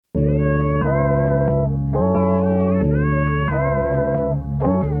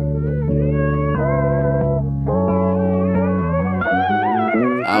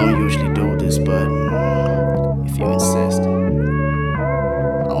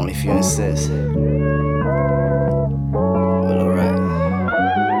Only if you insist. Well, alright.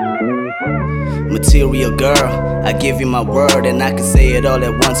 Material girl, I give you my word, and I can say it all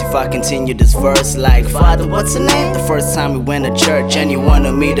at once if I continue this verse. Like, Father, what's her name? The first time we went to church, and you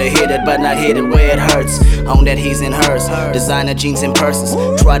wanted me to hit it, but not hit it where it hurts. On that he's in hers, designer jeans and purses.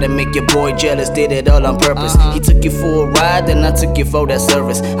 Try to make your boy jealous, did it all on purpose. He took you for a ride, then I took you for that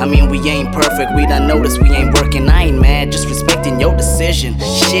service. I mean, we ain't perfect, we done noticed we ain't working. I ain't mad, just respecting your decision.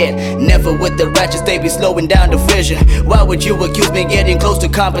 Shit, never with the righteous, they be slowing down the vision. Why would you accuse me getting close to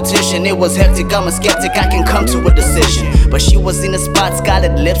competition? It was hectic, I'm a skeptic, I can come to a decision. But she was in the spot,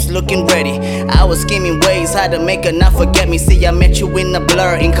 scarlet lips looking ready. I was scheming ways how to make her not forget me. See, I met you in a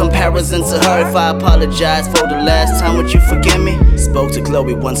blur in comparison to her. If I apologize for the last time, would you forgive me? Spoke to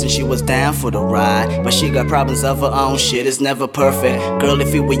Chloe once and she was down for the ride, but she got problems of her own, shit is never perfect. Girl,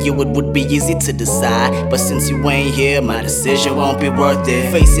 if it were you, it would be easy to decide, but since you ain't here, my decision won't be worth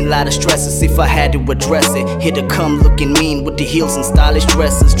it. Facing a lot of stresses, if I had to address it. Here to come looking mean with the heels and stylish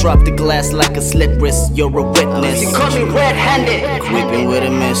dresses. Drop the glass like a slit wrist, you're a witness. You caught me red-handed, creeping with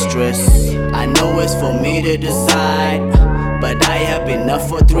a mistress. I know it's for me to decide, but I have been up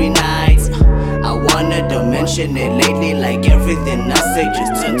for 3 nights. I wanted to mention it lately, like everything I say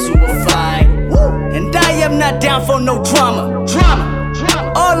just turned to a fight. And I am not down for no drama.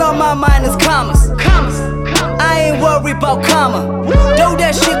 All on my mind is commas. I ain't worried about karma. Though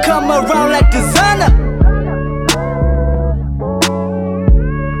that shit come around like designer.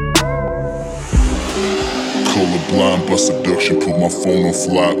 Colorblind by seduction, put my phone on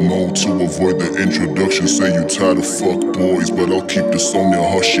flight mode to avoid the introduction. Say you tired of fuck boys, but I'll keep this on your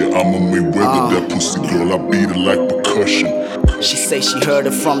hush. Yeah, I'ma Mayweather that pussy girl, I beat it like percussion. She say she heard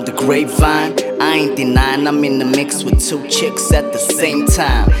it from the grapevine. I ain't denying I'm in the mix with 2 chicks at the same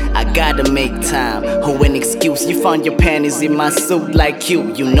time. I gotta make time. Oh, an excuse, you found your panties in my suit like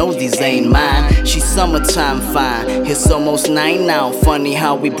you. You know these ain't mine. She's summertime fine. It's almost 9 now. Funny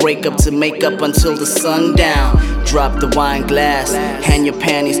how we break up to make up until the sundown. Drop the wine glass, hand your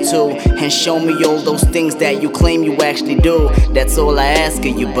panties too, and show me all those things that you claim you actually do. That's all I ask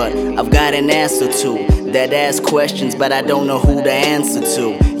of you, but I've got an answer to that ask questions, but I don't know who to answer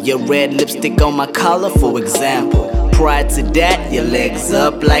to. Your red lipstick on my collar, for example. Prior to that, your legs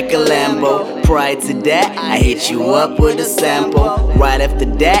up like a Lambo. Prior to that, I hit you up with a sample. Right after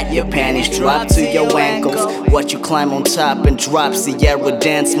that, your panties drop to your ankles. Watch you climb on top and drop Sierra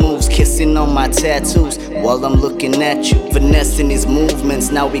dance moves, kissing on my tattoos while I'm looking at you, finessing his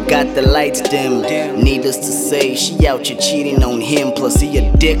movements. Now we got the lights dim. Needless to say, she out here cheating on him. Plus he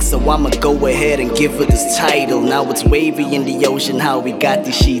a dick, so I'ma go ahead and give her this title. Now it's wavy in the ocean how we got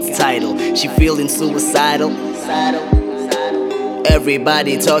these sheets titled. She feeling suicidal.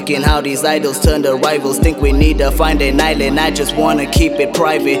 Everybody talking how these idols turn to rivals. Think we need to find an island, I just wanna keep it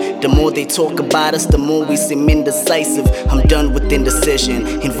private. The more they talk about us, the more we seem indecisive. I'm done with indecision,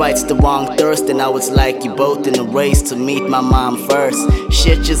 invites the wrong thirst. And now it's like you both in a race to meet my mom first.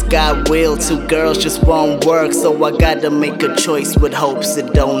 Shit just got real, 2 girls just won't work. So I gotta make a choice with hopes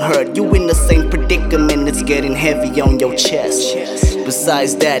it don't hurt. You in the same predicament, it's getting heavy on your chest.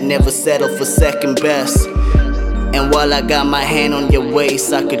 Besides that, never settle for second best. And while I got my hand on your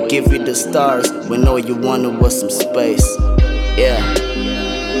waist, I could give you the stars when all you wanted was some space. Yeah.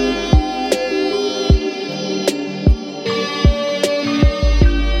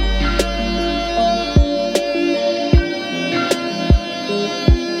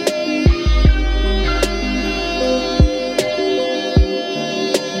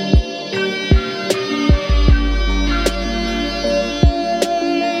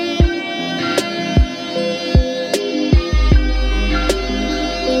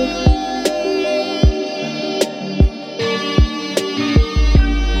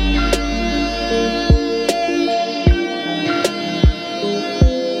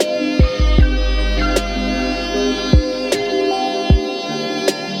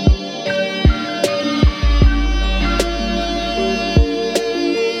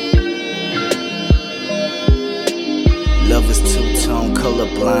 Love is two-tone,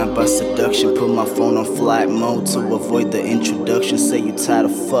 colorblind by seduction. Put my phone on flight mode to avoid the introduction. Say you tired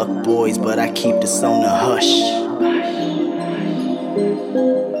of fuck boys, but I keep this on the hush.